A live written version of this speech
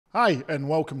Hi, and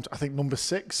welcome to, I think, number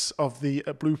 6 of the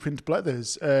Blueprint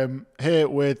Blethers. Here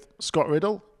with Scott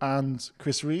Riddell and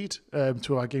Chris Reid, two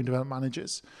of our game development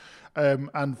managers.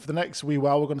 And for the next wee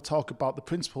while, we're going to talk about the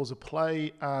principles of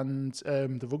play and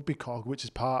the Rugby Cog, which is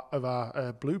part of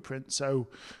our Blueprint. So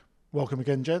welcome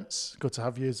again, gents. Good to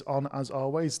have you on, as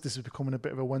always. This is becoming a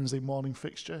bit of a Wednesday morning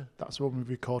fixture. That's when we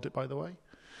record it, by the way.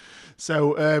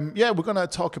 So, we're going to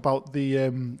talk about the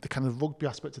kind of rugby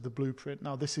aspect of the blueprint.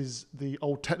 Now, this is the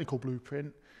old technical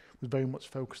blueprint, was very much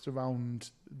focused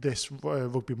around this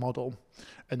rugby model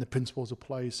and the principles of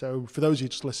play. So, for those of you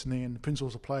just listening, the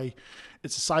principles of play,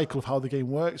 it's a cycle of how the game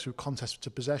works through contest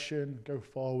to possession, go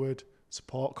forward,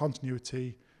 support,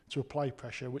 continuity, to apply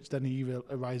pressure, which then either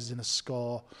arises in a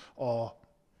score or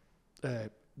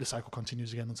the cycle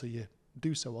continues again until you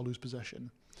do so or lose possession.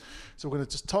 So, we're going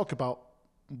to just talk about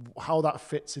how that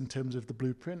fits in terms of the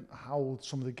blueprint, how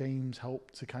some of the games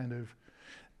help to kind of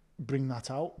bring that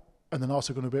out, and then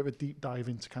also going to be a bit of a deep dive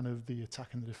into kind of the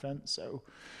attack and the defence. So,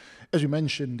 as you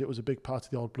mentioned, it was a big part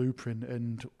of the old blueprint,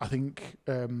 and I think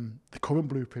the current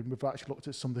blueprint, we've actually looked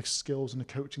at some of the skills and the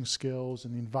coaching skills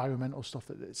and the environmental stuff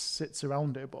that sits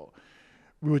around it, but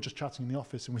we were just chatting in the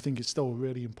office, and we think it's still a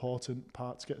really important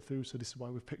part to get through, so this is why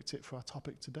we've picked it for our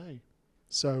topic today.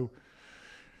 So,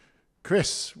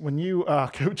 Chris, when you are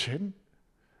coaching,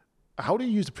 how do you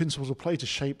use the principles of play to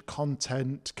shape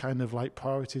content, kind of like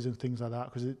priorities and things like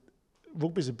that? Because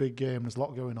rugby's a big game, there's a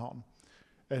lot going on.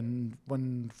 And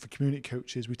for community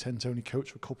coaches, we tend to only coach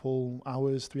for a couple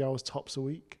hours, 3 hours tops a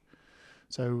week.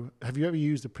 So have you ever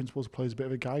used the principles of play as a bit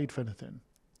of a guide for anything?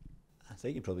 I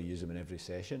think you probably use them in every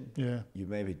session. Yeah. You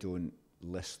maybe don't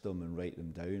list them and write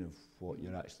them down of what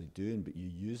you're actually doing, but you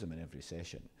use them in every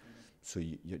session. So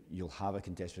you'll have a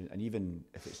contest, and even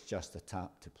if it's just a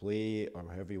tap to play or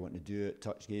however you want to do it,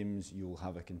 touch games, you'll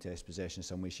have a contest possession in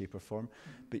some way, shape or form.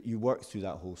 But you work through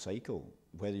that whole cycle,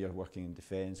 whether you're working in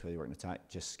defence, whether you're working in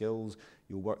attack, just skills,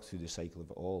 you'll work through the cycle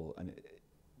of it all and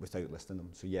without listing them.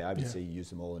 So yeah, I would say you use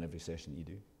them all in every session that you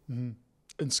do. Mm-hmm.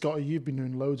 And Scotty, you've been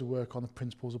doing loads of work on the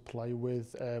principles of play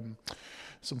with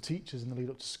some teachers in the lead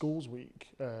up to Schools Week.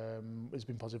 It's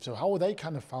been positive. So how have they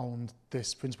kind of found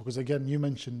this principle? Because again, you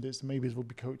mentioned it's maybe as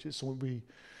rugby coaches, something we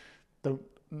don't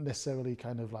necessarily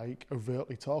kind of like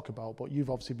overtly talk about, but you've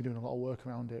obviously been doing a lot of work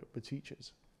around it with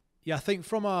teachers. Yeah, I think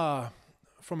from a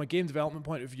game development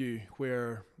point of view,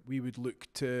 where we would look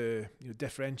to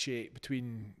differentiate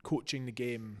between coaching the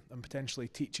game and potentially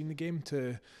teaching the game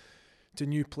to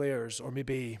new players, or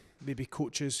maybe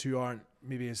coaches who aren't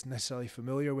maybe as necessarily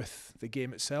familiar with the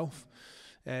game itself.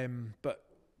 But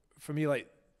for me, like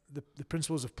the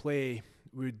principles of play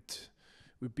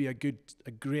would be a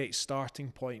great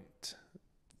starting point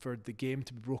for the game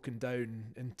to be broken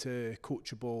down into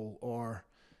coachable or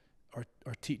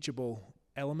teachable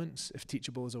elements, if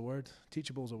teachable is a word.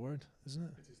 Teachable is a word, isn't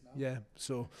it? It is now. Yeah.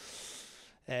 So,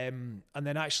 and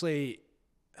then actually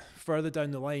further down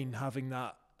the line, having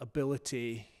that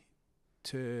ability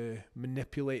to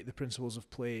manipulate the principles of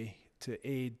play to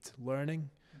aid learning.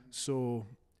 Mm-hmm. So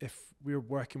if we're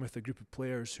working with a group of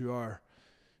players who are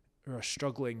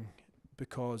struggling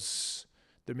because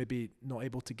they're maybe not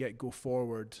able to go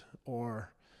forward,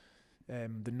 or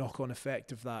the knock-on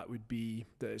effect of that would be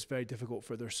that it's very difficult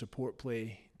for their support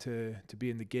play to be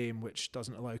in the game, which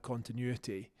doesn't allow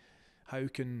continuity. How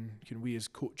can we as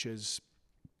coaches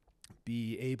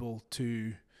be able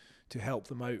to help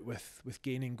them out with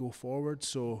gaining go forward?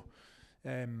 So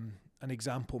an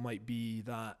example might be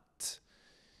that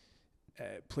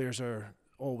players are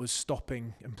always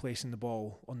stopping and placing the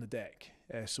ball on the deck.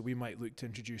 So we might look to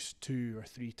introduce 2 or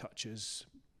 3 touches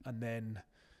and then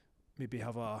maybe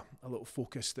have a little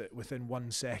focus that within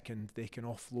 1 second they can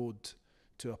offload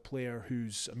to a player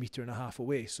who's 1.5 meters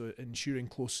away. So ensuring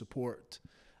close support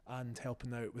and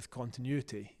helping out with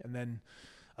continuity. And then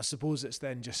I suppose it's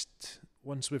then just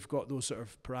once we've got those sort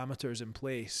of parameters in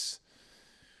place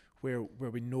where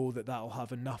we know that that'll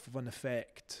have enough of an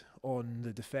effect on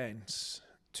the defence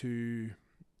to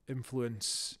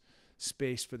influence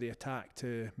space for the attack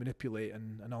to manipulate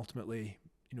and ultimately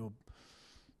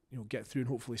get through and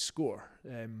hopefully score,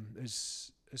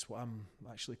 is what I'm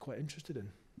actually quite interested in.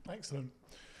 Excellent.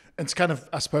 And to kind of,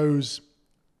 I suppose,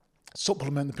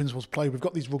 supplement the principles of play, we've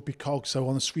got these rugby cogs. So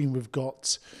on the screen we've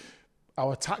got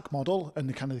our attack model, and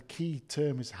the kind of the key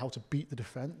term is how to beat the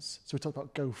defence. So we talked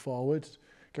about go forward.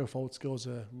 Go forward skills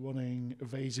are running,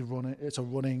 evasive running. It's a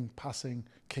running, passing,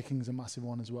 kicking is a massive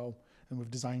one as well. And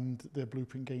we've designed the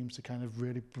Blueprint games to kind of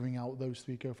really bring out those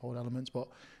 3 go forward elements. But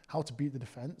how to beat the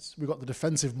defence. We've got the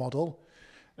defensive model.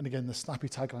 And again, the snappy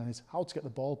tagline is how to get the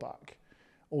ball back.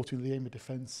 Ultimately, the aim of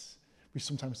defence we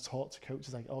sometimes talk to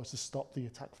coaches like, oh, it's to stop the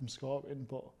attack from scoring,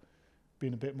 but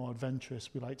being a bit more adventurous,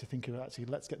 we like to think of it actually,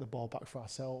 let's get the ball back for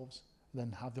ourselves,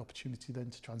 then have the opportunity then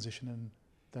to transition and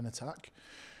then attack.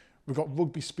 We've got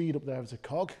rugby speed up there as a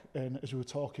cog, and as we were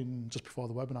talking just before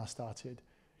the webinar started,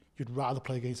 you'd rather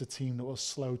play against a team that was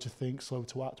slow to think, slow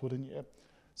to act, wouldn't you?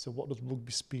 So what does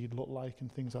rugby speed look like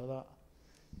and things like that?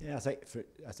 Yeah,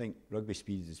 I think rugby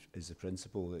speed is the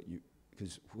principle that you,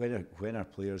 because when our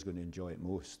players going to enjoy it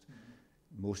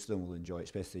most of them will enjoy it,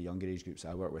 especially the younger age groups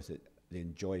I work with. They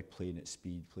enjoy playing at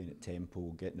speed, playing at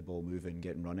tempo, getting the ball moving,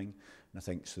 getting running. And I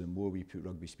think so the more we put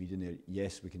rugby speed in there,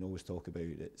 yes, we can always talk about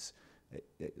it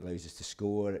allows us to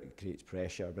score, it creates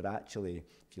pressure, but actually,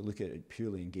 if you look at it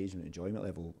purely engagement, enjoyment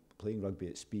level, playing rugby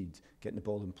at speed, getting the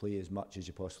ball in play as much as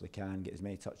you possibly can, get as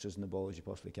many touches on the ball as you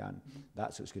possibly can,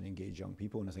 that's what's going to engage young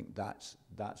people, and I think that's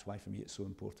why for me it's so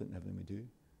important in everything we do.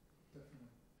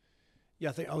 Yeah,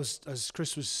 I think as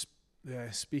Chris was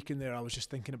speaking there, I was just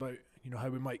thinking about how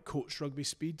we might coach rugby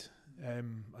speed,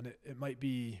 and it might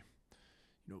be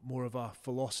more of a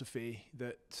philosophy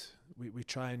that we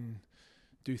try and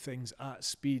do things at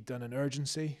speed and in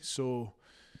urgency. So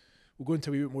we'll go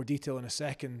into a wee bit more detail in a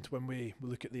second when we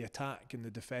look at the attack and the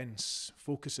defence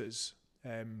focuses.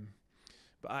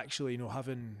 But actually,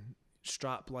 having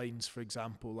strap lines, for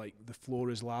example, like the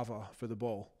floor is lava for the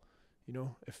ball.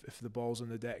 If the ball's on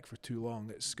the deck for too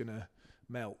long, it's going to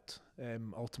melt.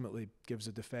 Ultimately gives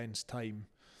the defence time.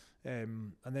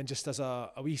 And then just as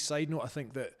a wee side note, I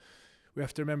think that we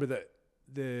have to remember that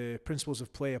the principles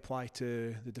of play apply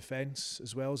to the defence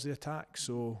as well as the attack.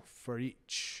 So for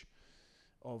each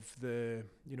of the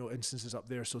instances up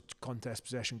there, so contest,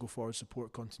 possession, go forward,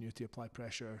 support, continuity, apply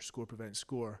pressure, score, prevent,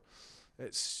 score,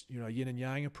 it's a yin and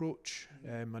yang approach,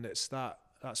 and it's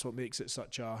that's what makes it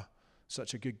such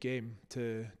a good game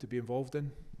to be involved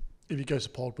in. If you go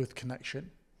support with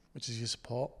connection, which is your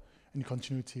support, and your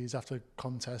continuity is after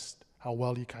contest, how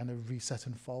well you kind of reset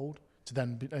and fold to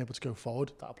then be able to go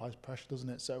forward, that applies pressure, doesn't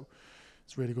it? So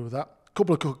it's really good with that. A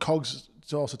couple of cogs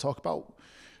to also talk about.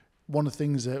 One of the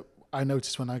things that I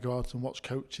notice when I go out and watch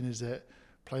coaching is that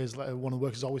players, one of the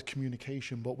work is always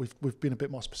communication, but we've been a bit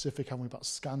more specific, haven't we, about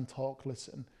scan, talk,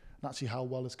 listen, and actually how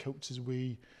well as coaches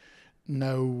we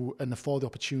know and afford the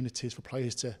opportunities for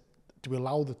players to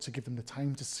allow them to give them the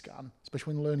time to scan,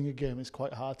 especially when learning a game. It's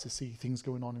quite hard to see things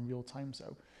going on in real time.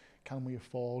 So can we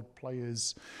afford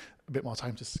players a bit more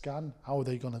time to scan? How are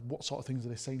they going to, what sort of things are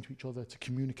they saying to each other to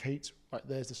communicate? Right,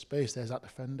 there's the space, there's that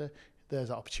defender, there's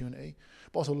that opportunity.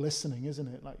 But also listening, isn't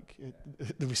it?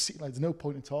 There's no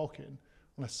point in talking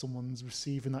unless someone's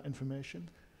receiving that information.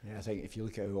 Yeah, I think if you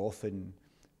look at how often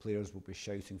players will be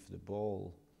shouting for the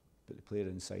ball, but the player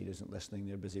inside isn't listening,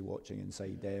 they're busy watching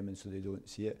inside them, and so they don't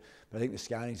see it. But I think the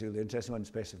scanning is a really interesting one,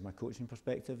 especially from my coaching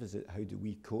perspective, is that how do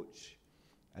we coach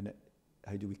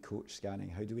scanning?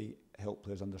 How do we help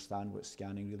players understand what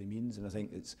scanning really means? And I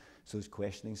think it's those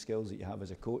questioning skills that you have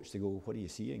as a coach to go, what are you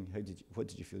seeing? What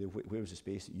did you feel? Where was the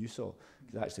space that you saw?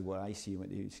 Because actually what I see and what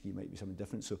they see might be something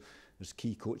different. So there's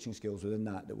key coaching skills within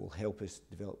that will help us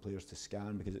develop players to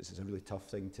scan, because it's a really tough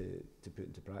thing to put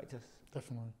into practice.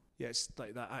 Definitely. Yeah, it's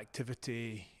like that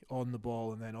activity on the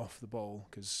ball and then off the ball,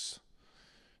 because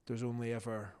there's only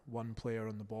ever one player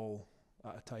on the ball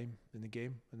at a time in the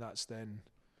game, and that's then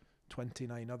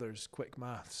 29 others, quick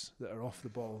maths, that are off the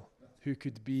ball, who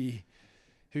could be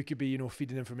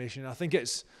feeding information. And I think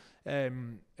it's how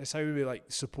we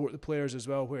support the players as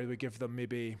well, where we give them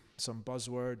maybe some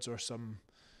buzzwords or some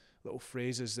little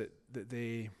phrases that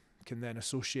they can then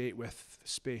associate with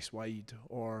space wide,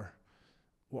 or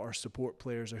what our support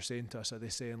players are saying to us. Are they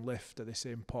saying lift? Are they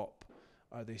saying pop?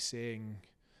 Are they saying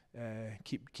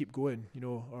keep going?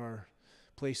 Or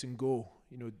place and go?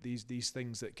 These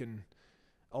things that can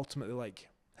ultimately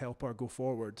help our go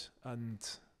forward, and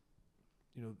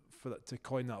for that, to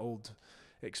coin that old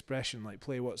expression,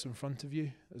 play what's in front of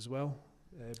you as well.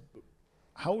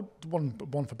 How one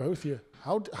for both of you?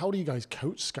 How do you guys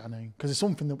coach scanning? Because it's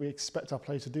something that we expect our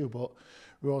players to do, but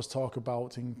we always talk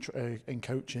about in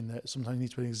coaching that sometimes you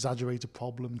need to be an exaggerated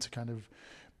problem to kind of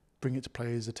bring it to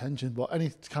players' attention. But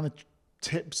any kind of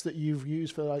tips that you've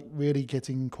used for really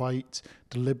getting quite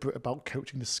deliberate about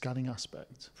coaching the scanning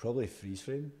aspect? Probably freeze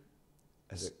frame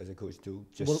as a coach tool.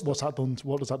 What's that done?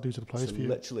 What does that do to the players for you?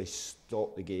 Literally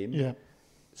stop the game. Yeah.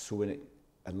 So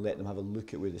and let them have a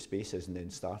look at where the space is and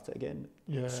then start it again.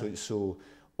 Yeah. So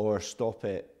or stop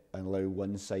it and allow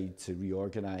one side to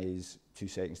reorganise, 2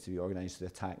 seconds to reorganise, so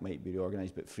the attack might be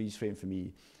reorganised. But freeze frame for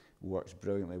me works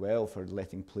brilliantly well for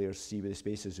letting players see where the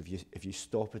space is. If you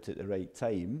stop it at the right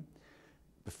time,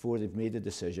 before they've made a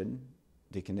decision,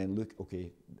 they can then look,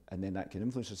 okay, and then that can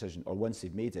influence the decision. Or once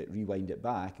they've made it, rewind it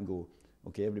back and go,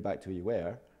 okay, everybody back to where you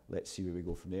were. Let's see where we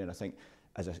go from there. And I think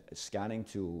as a scanning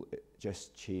tool, it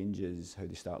just changes how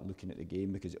they start looking at the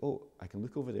game, because, oh, I can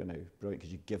look over there now. Brilliant,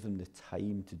 because you give them the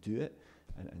time to do it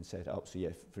and set it up. So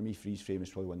yeah, for me, freeze frame is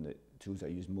probably one of the tools that I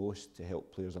use most to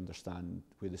help players understand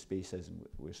where the space is and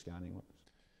where scanning works.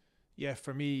 Yeah,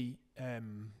 for me,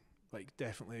 like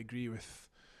definitely agree with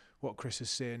what Chris is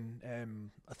saying.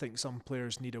 I think some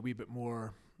players need a wee bit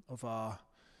more of a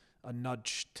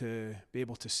nudge to be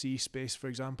able to see space, for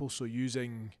example. So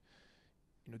using,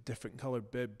 you know, different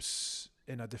coloured bibs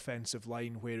in a defensive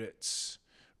line where it's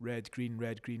red, green,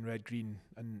 red, green, red, green,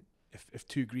 and if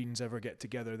two greens ever get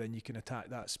together, then you can attack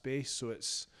that space. So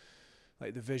it's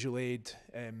like the visual aid,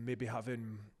 maybe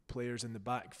having players in the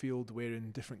backfield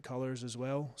wearing different colours as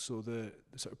well. So the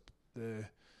sort of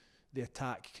the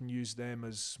attack can use them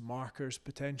as markers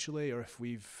potentially, or if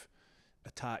we've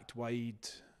attacked wide,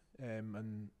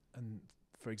 and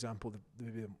for example,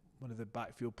 maybe one of the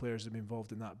backfield players have been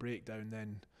involved in that breakdown,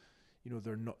 then, you know,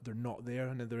 they're not there,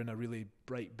 and they're in a really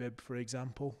bright bib, for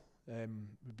example,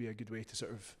 would be a good way to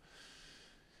sort of,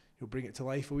 you know, bring it to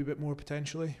life a wee bit more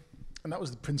potentially. And that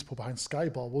was the principle behind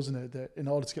Skyball, wasn't it? That in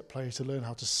order to get players to learn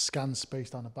how to scan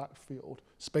space down the backfield,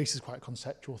 space is quite a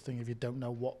conceptual thing if you don't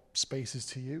know what space is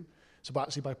to you. So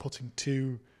actually by putting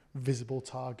two visible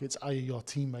targets, i.e. your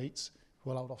teammates who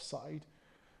are allowed offside,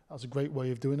 that's a great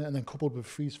way of doing it. And then coupled with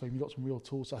freeze frame, you've got some real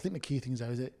tools. So I think the key thing is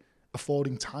there is it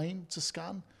affording time to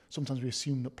scan. Sometimes we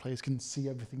assume that players can see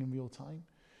everything in real time.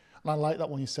 And I like that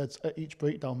when you said at each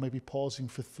breakdown, maybe pausing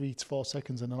for 3 to 4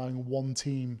 seconds and allowing one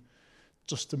team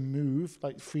just to move,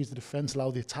 like freeze the defence,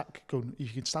 allow the attack go. You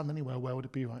can stand anywhere, where would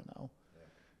it be right now? Yeah.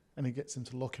 And it gets them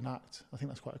to look and act. I think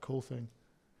that's quite a cool thing.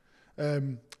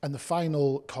 And the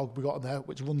final cog we got in there,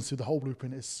 which runs through the whole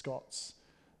blueprint, is Scott's.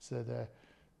 So they're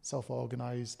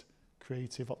self-organised,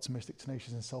 creative, optimistic,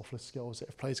 tenacious and selfless skills.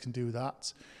 If players can do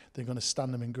that, they're going to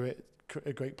stand them in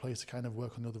a great place to kind of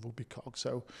work on the other rugby cog.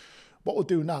 So what we'll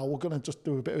do now, we're going to just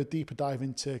do a bit of a deeper dive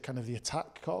into kind of the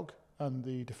attack cog and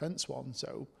the defence one.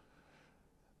 So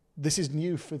this is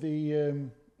new for the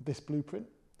this blueprint.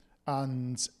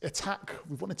 And attack,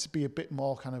 we want it to be a bit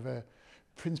more kind of a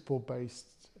principle-based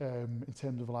in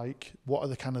terms of like, what are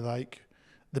the kind of like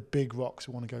the big rocks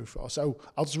we want to go for. So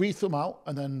I'll just read them out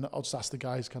and then I'll just ask the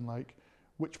guys kind of like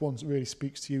which ones really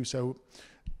speaks to you. So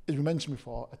as we mentioned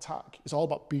before, attack is all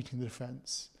about beating the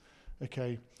defence.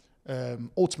 Okay.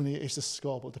 Ultimately it's the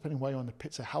score, but depending where you're on the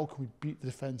pitch, so how can we beat the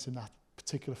defence in that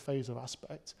particular phase of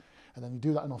aspect? And then you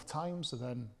do that enough times, so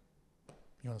then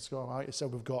you're going to score, right? So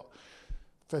we've got,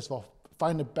 first of all,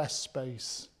 find the best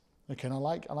space. Okay, and I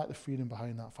like the freedom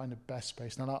behind that. Find the best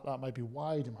space. Now that might be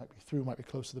wide, it might be through, it might be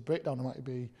close to the breakdown, it might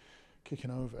be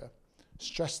kicking over.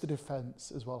 Stress the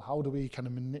defence as well. How do we kind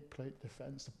of manipulate the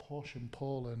defence to push and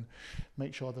pull and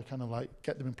make sure they kind of like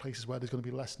get them in places where there's going to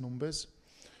be less numbers?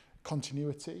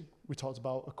 Continuity. We talked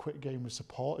about a quick game with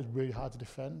support is really hard to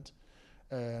defend.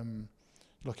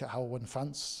 Look at how when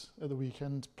France at the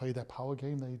weekend play their power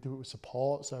game, they do it with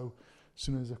support. So as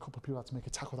soon as a couple of people had to make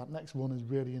a tackle, that next one is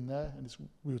really in there. And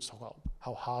we would talk about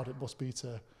how hard it must be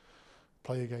to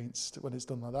play against when it's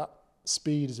done like that.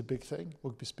 Speed is a big thing,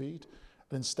 rugby speed.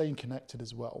 And then staying connected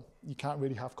as well. You can't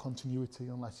really have continuity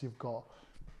unless you've got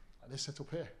this set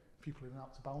up here, people in and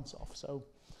out to bounce off. So,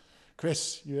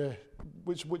 Chris,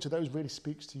 which of those really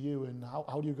speaks to you, and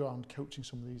how do you go around coaching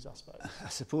some of these aspects? I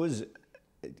suppose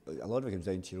a lot of it comes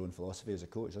down to your own philosophy as a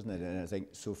coach, doesn't it? And I think,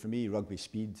 so for me, rugby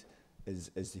speed is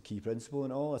the key principle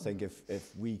and all. I think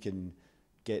if we can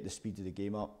get the speed of the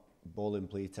game up, ball in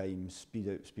play time, speed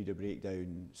of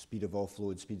breakdown, speed of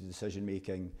offload, speed of decision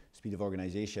making, speed of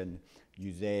organisation,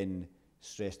 you then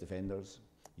stress defenders,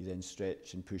 you then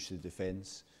stretch and push the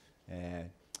defence.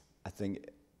 I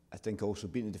think also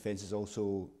beating the defence is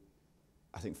also,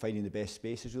 I think finding the best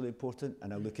space is really important.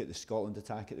 And I look at the Scotland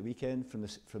attack at the weekend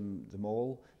from the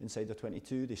maul inside their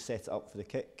 22. They set it up for the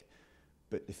kick,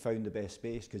 but they found the best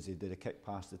space because they did a kick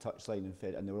past the touchline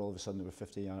and they were all of a sudden they were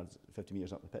 50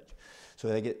 metres up the pitch.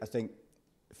 So I think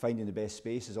finding the best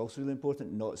space is also really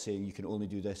important. Not saying you can only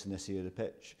do this in this area of the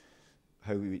pitch.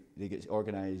 How they get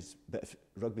organised, but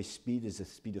rugby speed is the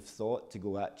speed of thought to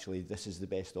go, actually this is the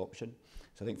best option.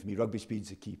 So I think for me rugby speed is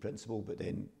the key principle, but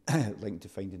then linked to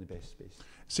finding the best space.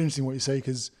 It's interesting what you say,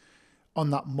 because on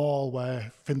that maul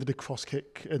where Finn did a cross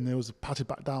kick and there was a patted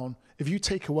back down, if you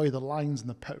take away the lines and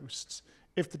the posts,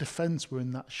 if the defence were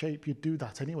in that shape, you'd do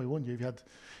that anyway, wouldn't you? If you had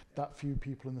that few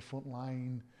people in the front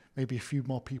line, maybe a few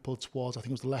more people towards, I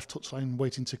think it was the left touchline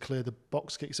waiting to clear the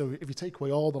box kick. So if you take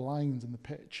away all the lines in the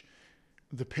pitch,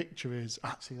 the picture is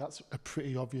actually that's a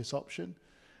pretty obvious option.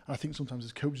 And I think sometimes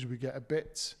as coaches we get a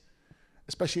bit,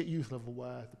 especially at youth level,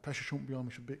 where the pressure shouldn't be on,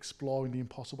 we should be exploring the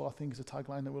impossible, I think is a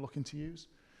tagline that we're looking to use.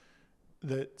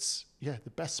 That, yeah,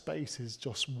 the best space is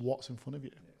just what's in front of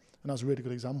you. And that was a really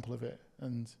good example of it.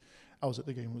 And I was at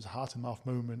the game, it was a heart and mouth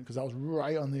moment because I was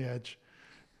right on the edge.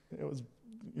 It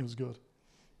was good.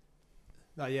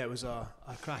 Yeah, it was a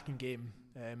cracking game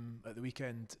at the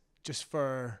weekend. Just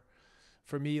for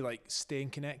me, like staying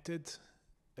connected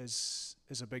is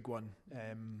a big one.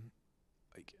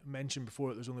 Like I mentioned before,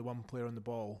 there was only one player on the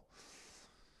ball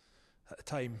at the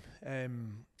time.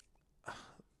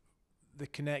 The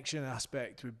connection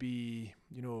aspect would be,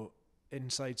 you know,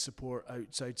 inside support,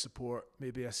 outside support,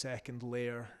 maybe a second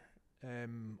layer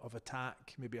of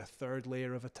attack, maybe a third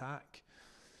layer of attack,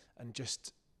 and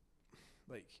just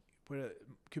like where it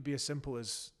could be as simple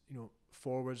as, you know,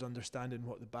 forwards understanding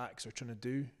what the backs are trying to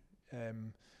do,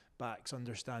 backs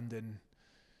understanding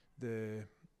the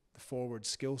forward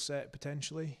skill set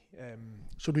potentially.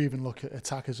 Should we even look at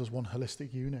attackers as one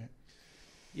holistic unit?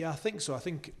 Yeah, I think so. I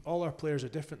think all our players are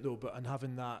different though, and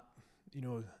having that, you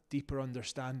know, deeper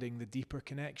understanding, the deeper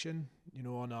connection, you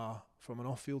know, from an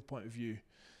off-field point of view,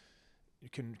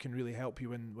 it can really help you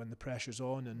when the pressure's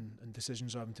on and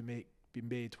decisions are having to be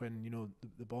made when, you know,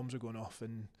 the bombs are going off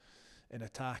in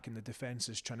attack and the defence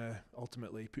is trying to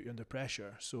ultimately put you under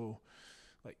pressure. So,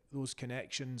 like those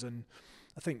connections, and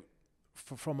I think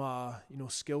from a, you know,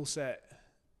 skill set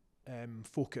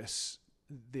focus,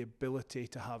 the ability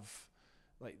to have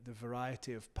like the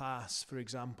variety of pass, for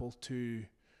example, to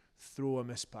throw a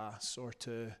mispass or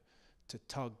to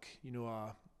tug, you know,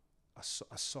 a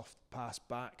soft pass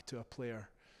back to a player,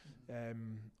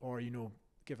 or, you know,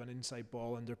 give an inside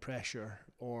ball under pressure,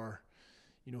 or,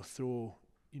 you know, throw,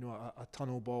 you know, a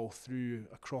tunnel ball through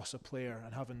across a player,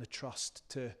 and having the trust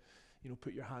to, you know,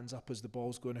 put your hands up as the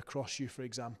ball's going across you, for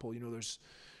example. You know, there's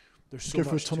so much. Go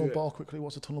for a tunnel ball quickly.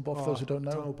 What's a tunnel ball for those who don't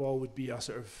know? Tunnel ball would be a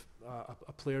sort of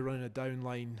a player running a down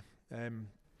line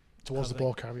towards the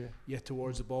ball carrier. Yeah,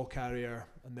 towards the ball carrier,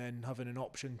 and then having an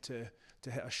option to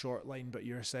hit a short line, but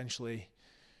you're essentially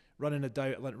running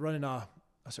a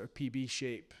sort of PB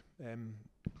shape,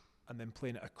 and then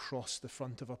playing it across the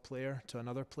front of a player to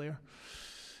another player.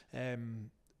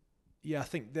 I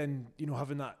think then, you know,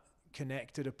 having that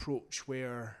connected approach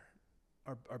where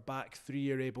our back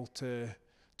three are able to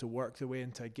work their way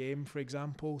into a game, for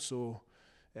example. So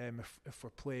if we're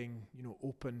playing, you know,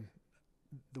 open,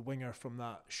 the winger from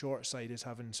that short side is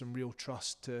having some real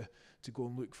trust to go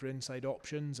and look for inside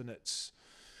options, and it's,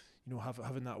 you know,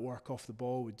 having that work off the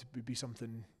ball would be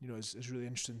something, you know, is really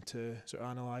interesting to sort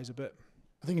of analyse a bit.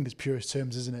 I think in its purest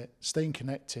terms, isn't it? Staying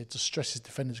connected just stresses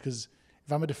defenders, because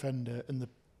if I'm a defender and the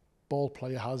ball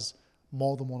player has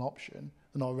more than one option,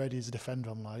 then already as a defender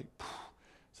I'm like,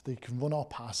 so they can run or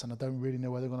pass, and I don't really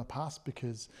know where they're going to pass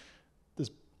because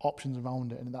there's options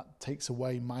around it, and that takes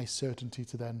away my certainty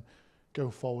to then go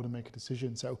forward and make a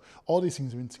decision. So all these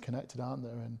things are interconnected, aren't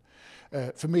there?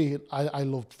 And for me, I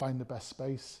love finding the best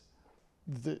space.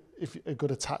 If a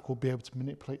good attack will be able to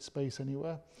manipulate space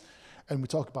anywhere. And we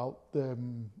talk about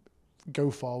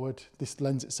go forward. This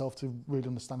lends itself to really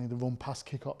understanding the run, pass,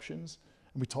 kick options.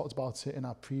 And we talked about it in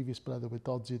our previous Blether with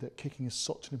Doddsy, that kicking is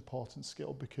such an important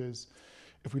skill, because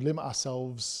if we limit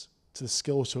ourselves to the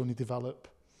skills to only develop,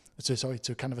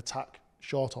 to kind of attack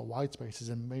short or wide spaces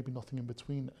and maybe nothing in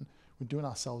between, then we're doing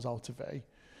ourselves out of a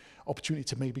opportunity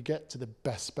to maybe get to the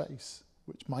best space,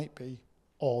 which might be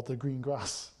all the green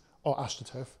grass or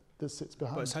AstroTurf that sits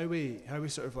behind. But it's how we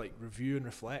sort of like review and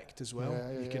reflect as well.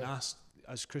 You can ask,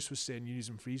 as Chris was saying,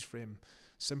 using freeze frame,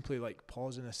 simply like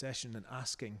pausing a session and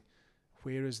asking,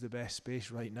 where is the best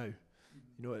space right now? You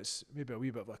know, it's maybe a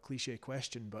wee bit of a cliche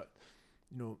question, but,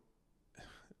 you know,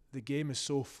 the game is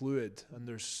so fluid and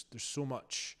there's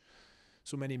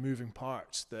so many moving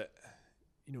parts that,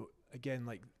 you know, again,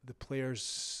 like the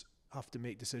players have to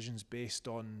make decisions based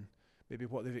on maybe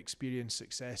what they've experienced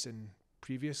success in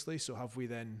previously. So have we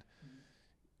then,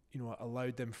 you know,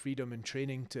 allowed them freedom in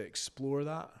training to explore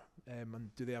that?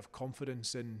 And do they have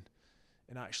confidence in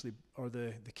actually, or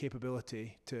the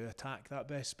capability to attack that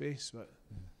best space? But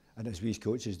and as we as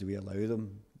coaches, do we allow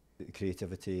them the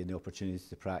creativity and the opportunity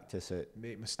to practice it and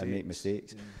make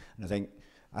mistakes? Yeah. And I think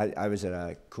I was at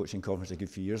a coaching conference a good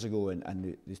few years ago,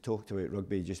 and they talked about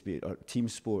rugby just being, or team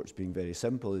sports being very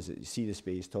simple, is that you see the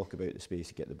space, talk about the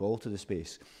space, get the ball to the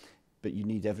space, but you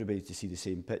need everybody to see the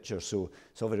same picture. So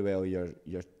it's all very well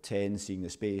you're 10 seeing the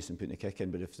space and putting the kick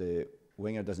in, but if the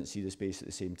winger doesn't see the space at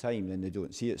the same time, then they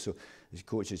don't see it. So as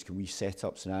coaches, can we set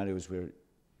up scenarios where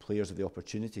players have the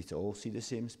opportunity to all see the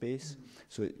same space?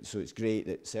 So it's great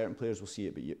that certain players will see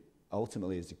it, but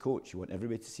ultimately, as the coach, you want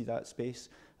everybody to see that space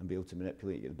and be able to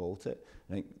manipulate and get the ball to it.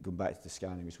 I think going back to the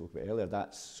scanning we spoke about earlier,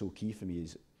 that's so key for me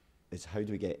is how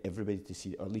do we get everybody to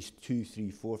see, or at least 2,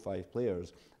 3, 4, 5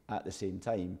 players at the same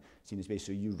time seeing the space.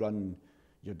 So you run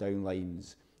your down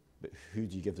lines, but who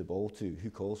do you give the ball to? Who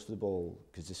calls for the ball?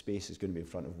 Because the space is going to be in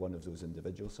front of one of those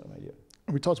individuals, sort of idea.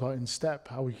 We talked about in step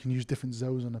how we can use different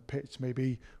zones on a pitch to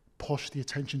maybe push the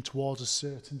attention towards a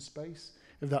certain space,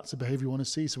 if that's the behaviour you want to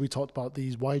see. So we talked about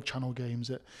these wide channel games,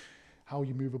 that how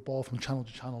you move a ball from channel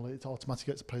to channel, it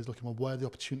automatically gets the players looking, well, where the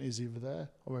opportunity is, either there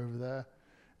or over there,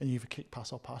 and you either kick,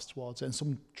 pass or pass towards it. And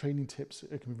some training tips,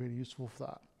 it can be really useful for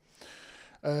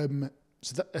that.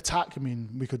 So that attack, I mean,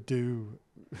 we could do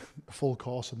a full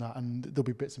course on that, and there'll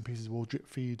be bits and pieces we'll drip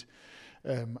feed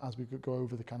as we go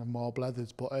over the kind of more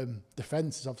blethers. But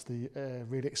defence is obviously a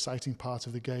really exciting part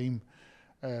of the game.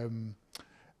 And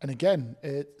again,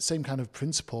 same kind of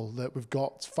principle, that we've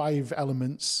got 5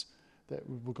 elements that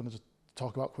we're going to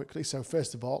talk about quickly. So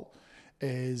first of all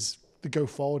is the go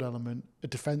forward element, a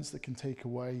defence that can take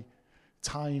away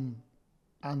time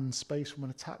and space from an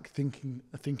attack, thinking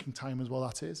time as well,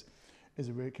 that is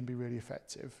can be really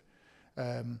effective.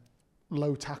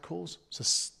 Low tackles, so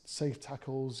safe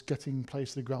tackles, getting players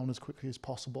to the ground as quickly as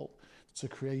possible to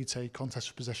create a contest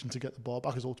for possession to get the ball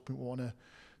back, is ultimately what we want to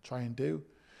try and do.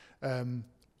 And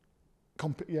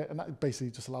that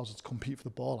basically just allows us to compete for the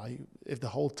ball. Like, if the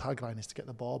whole tagline is to get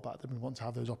the ball back, then we want to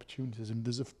have those opportunities. And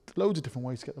there's loads of different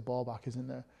ways to get the ball back, isn't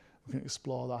there? We can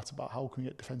explore that, about how can we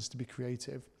get defence to be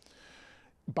creative.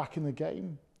 Back in the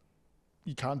game,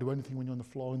 you can't do anything when you're on the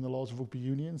floor in the laws of rugby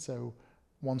union. So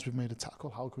once we've made a tackle,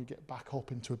 how can we get back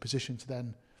up into a position to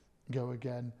then go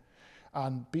again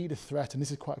and be the threat? And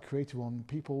this is quite a creative one.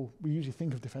 We usually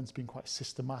think of defence being quite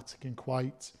systematic and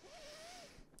quite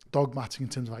dogmatic in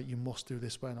terms of like, you must do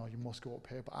this way or you must go up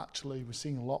here. But actually, we're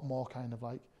seeing a lot more kind of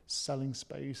like selling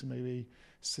space and maybe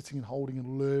sitting and holding and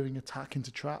luring attack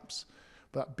into traps.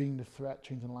 But that being the threat,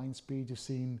 changing line speed, you've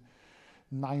seen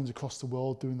nines across the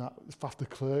world doing that. Faf de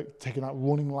Klerk taking that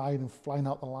running line and flying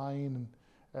out the line,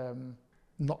 and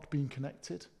not being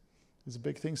connected is a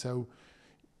big thing. So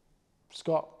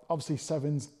Scott, obviously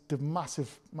sevens, the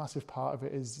massive part of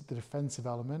it is the defensive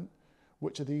element.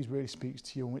 Which of these really speaks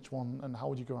to you, and which one, and how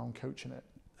would you go around coaching it?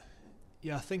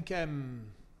 Yeah, I think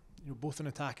both in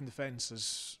attack and defence,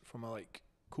 is from a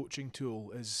coaching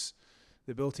tool, is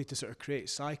the ability to sort of create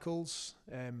cycles,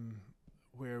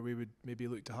 where we would maybe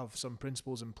look to have some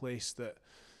principles in place that,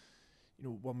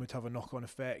 one would have a knock-on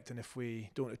effect, and if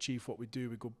we don't achieve what we do,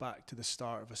 we go back to the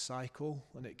start of a cycle,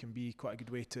 and it can be quite a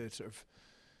good way to sort of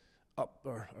up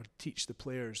or teach the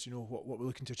players, what we're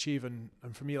looking to achieve. And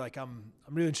for me, I'm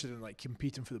really interested in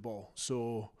competing for the ball.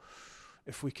 So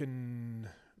if we can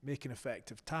make an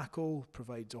effective tackle,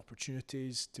 provides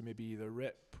opportunities to maybe either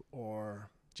rip or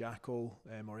jackal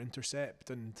or intercept,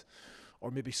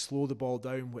 or maybe slow the ball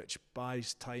down, which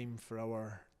buys time for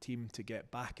our team to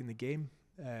get back in the game.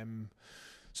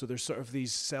 So there's sort of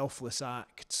these selfless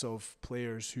acts of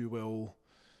players who will,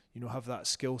 have that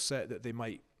skill set that they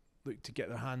might look to get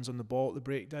their hands on the ball at the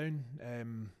breakdown,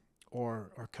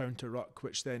 or counter ruck,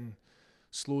 which then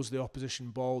slows the opposition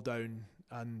ball down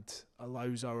and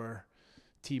allows our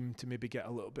team to maybe get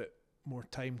a little bit more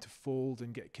time to fold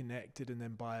and get connected, and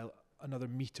then buy another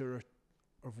metre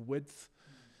of width,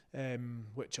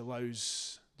 which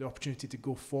allows the opportunity to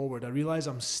go forward. I realise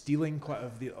I'm stealing quite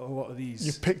a lot of these.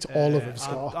 You've picked all of them,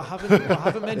 Scott. I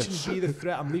haven't mentioned be the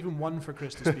threat. I'm leaving one for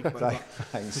Chris to speak about.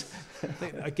 Thanks. I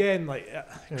think, again,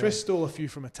 Chris stole a few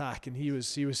from attack, and he was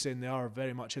saying they are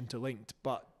very much interlinked.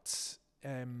 But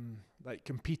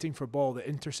competing for ball, the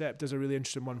intercept is a really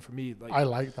interesting one for me. I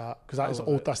like that, because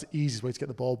that's the easiest way to get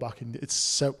the ball back, and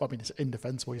it's it's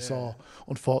indefensible. You saw,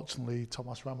 unfortunately,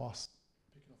 Thomas Ramos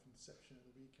picking off interception at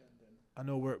the weekend. I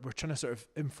know we're trying to sort of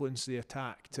influence the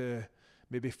attack to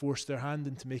maybe force their hand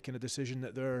into making a decision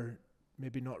that they're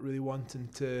maybe not really wanting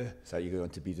to. So you're going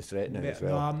to be the threat now as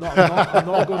well? No, I'm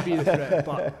not going to be the threat,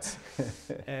 but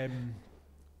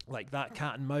that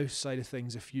cat and mouse side of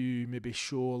things, if you maybe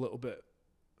show a little bit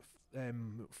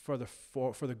further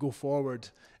go forward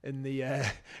in the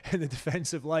in the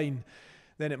defensive line,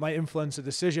 then it might influence a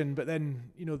decision. But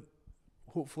then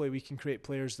hopefully we can create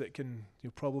players that can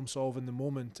problem solve in the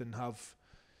moment and have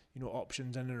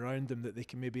options in and around them that they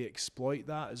can maybe exploit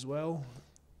that as well.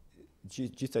 Do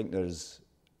you think there's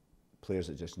players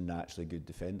that are just naturally good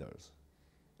defenders?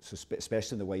 So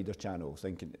especially in the wider channel,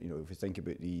 thinking if we think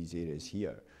about these areas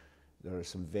here, there are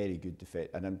some very good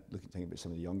and I'm thinking about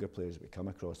some of the younger players that we come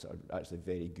across that are actually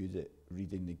very good at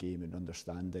reading the game and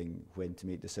understanding when to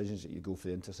make decisions. That you go for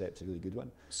the intercept's a really good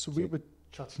one. So we were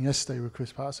chatting yesterday with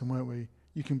Chris Patterson, weren't we?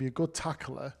 you can be a good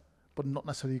tackler, but not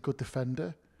necessarily a good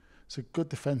defender. So good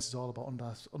defence is all about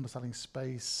understanding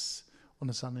space,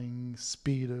 understanding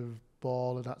speed of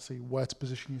ball, and actually where to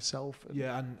position yourself.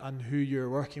 And who you're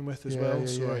working with as well.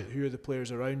 Who are the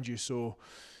players around you? So,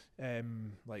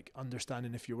 like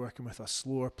understanding if you're working with a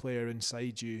slower player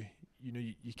inside you,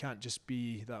 you can't just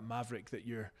be that maverick that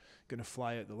you're going to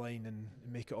fly out the line and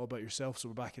make it all about yourself. So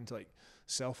we're back into like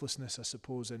selflessness, I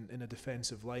suppose, in a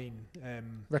defensive line.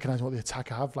 Recognise what the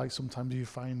attacker have. Like sometimes you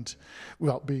find,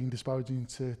 without being disparaging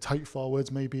to tight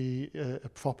forwards, maybe a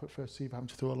prop at first receiver having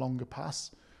to throw a longer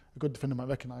pass. A good defender might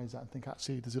recognise that and think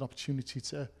actually there's an opportunity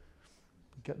to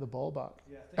get the ball back.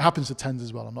 Yeah, it happens to tens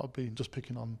as well. I'm not just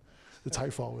picking on the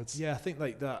tight forwards. Yeah, I think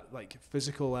like that, like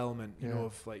physical element, you know,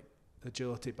 of like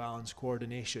agility, balance,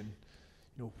 coordination.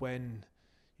 When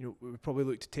we would probably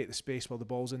look to take the space while the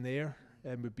ball's in the air,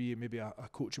 would be maybe a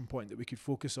coaching point that we could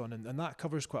focus on, and that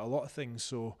covers quite a lot of things.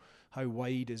 So how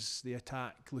wide is the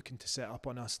attack looking to set up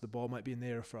on us? The ball might be in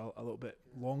there for a little bit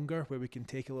longer, where we can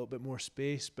take a little bit more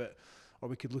space, or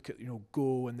we could look at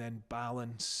go and then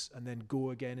balance and then go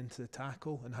again into the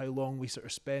tackle, and how long we sort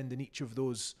of spend in each of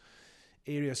those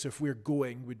areas. So if we're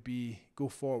going, would be go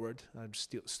forward. I've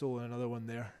stolen another one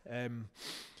there.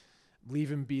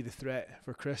 Leave him be the threat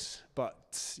for Chris,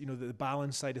 but the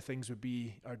balance side of things would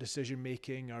be our decision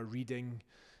making, our reading,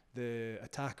 the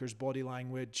attacker's body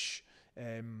language,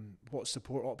 what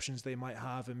support options they might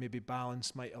have, and maybe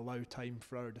balance might allow time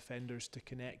for our defenders to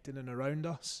connect in and around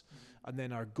us. And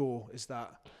then our go is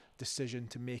that decision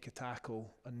to make a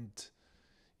tackle, and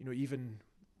even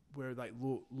where like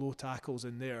low tackles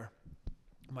in there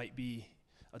might be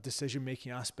a decision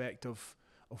making aspect of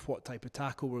what type of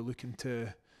tackle we're looking to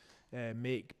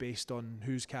make based on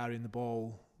who's carrying the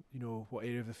ball, what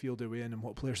area of the field are we in, and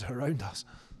what players are around us.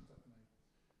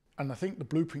 And I think the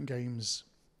Blueprint games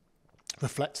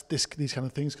reflect these kind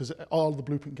of things, because all the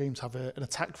Blueprint games have an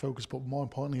attack focus, but more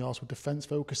importantly also a defence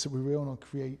focus. So we really want to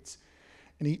create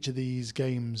in each of these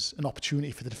games an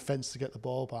opportunity for the defence to get the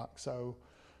ball back. So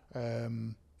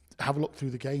have a look through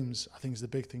the games, I think, is the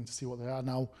big thing to see what they are.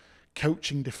 Now,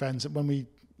 coaching defence, when we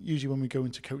go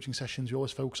into coaching sessions, we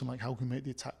always focus on like how can we make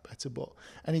the attack better. But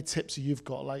any tips that you've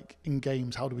got, like in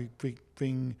games, how do we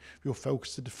bring your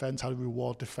focus to defence? How do we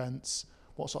reward defence?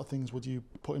 What sort of things would you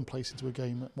put in place into a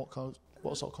game? What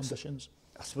sort of conditions?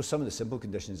 I suppose some of the simple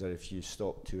conditions are if you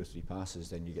stop 2 or 3 passes,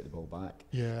 then you get the ball back.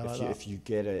 Yeah, if you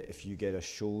get a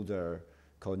shoulder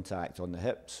contact on the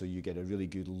hip, so you get a really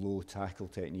good low tackle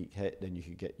technique hit, then you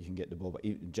can get the ball back,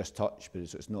 just touch, but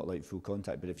it's not like full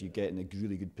contact. But if you get in a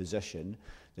really good position,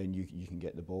 then you can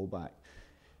get the ball back.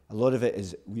 A lot of it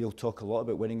is, we'll talk a lot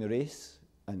about winning the race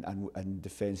and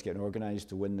defence getting organised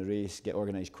to win the race, get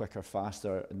organised quicker,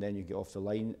 faster, and then you get off the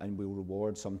line, and we'll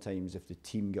reward sometimes if the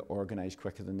team get organised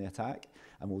quicker than the attack,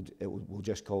 and we'll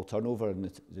just call turnover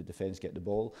and the defence get the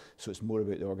ball. So it's more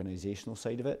about the organisational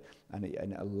side of it, and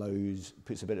it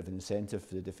puts a bit of an incentive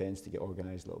for the defence to get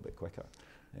organised a little bit quicker,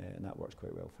 and that works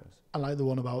quite well for us. I like the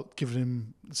one about giving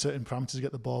him certain parameters to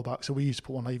get the ball back. So we used to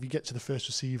put one like, if you get to the first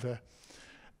receiver,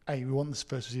 we want this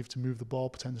first receiver to move the ball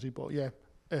potentially, but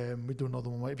we do another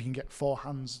one where if you can get 4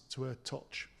 hands to a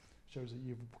touch, shows that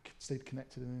you've stayed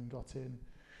connected and got in.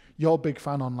 You're a big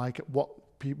fan on like what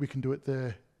we can do at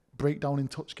the breakdown in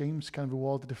touch games to kind of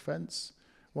reward the defence.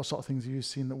 What sort of things have you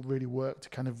seen that really work to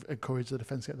kind of encourage the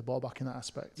defence to get the ball back in that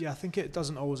aspect? Yeah, I think it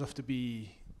doesn't always have to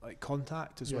be like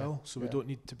contact as well. So we don't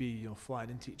need to be flying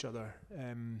into each other.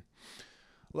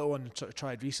 A little one sort of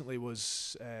tried recently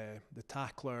was the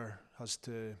tackler has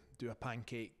to do a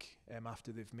pancake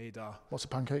after they've made a... What's a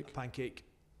pancake? A pancake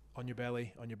on your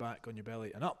belly, on your back, on your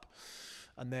belly, and up.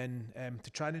 And then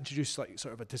to try and introduce like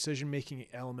sort of a decision-making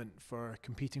element for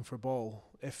competing for ball.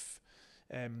 If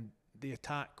the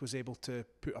attack was able to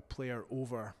put a player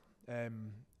over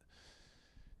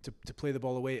to play the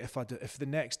ball away, if the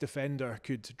next defender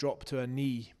could drop to a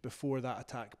knee before that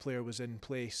attack player was in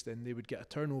place, then they would get a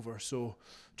turnover. So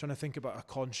trying to think about a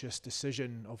conscious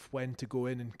decision of when to go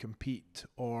in and compete,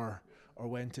 or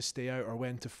when to stay out, or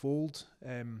when to fold.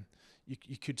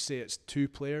 You could say it's 2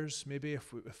 players maybe,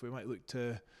 if we might look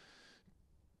to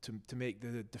make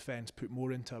the defence put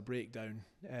more into a breakdown.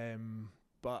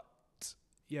 But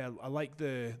yeah, I like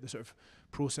the sort of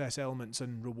process elements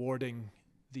and rewarding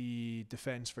the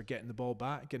defence for getting the ball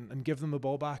back and give them the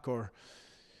ball back. Or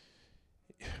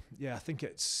I think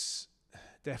it's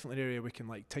definitely an area we can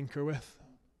like tinker with.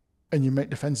 And you make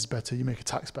defences better, you make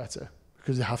attacks better,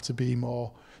 because you have to be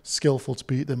more skillful to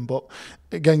beat them. But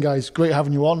again, guys, great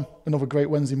having you on. Another great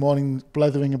Wednesday morning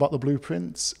blethering about the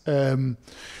blueprints.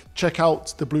 Check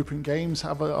out the Blueprint games.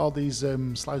 All these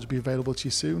slides will be available to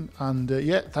you soon. And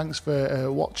yeah, thanks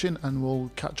for watching, and we'll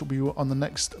catch up with you on the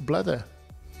next blether.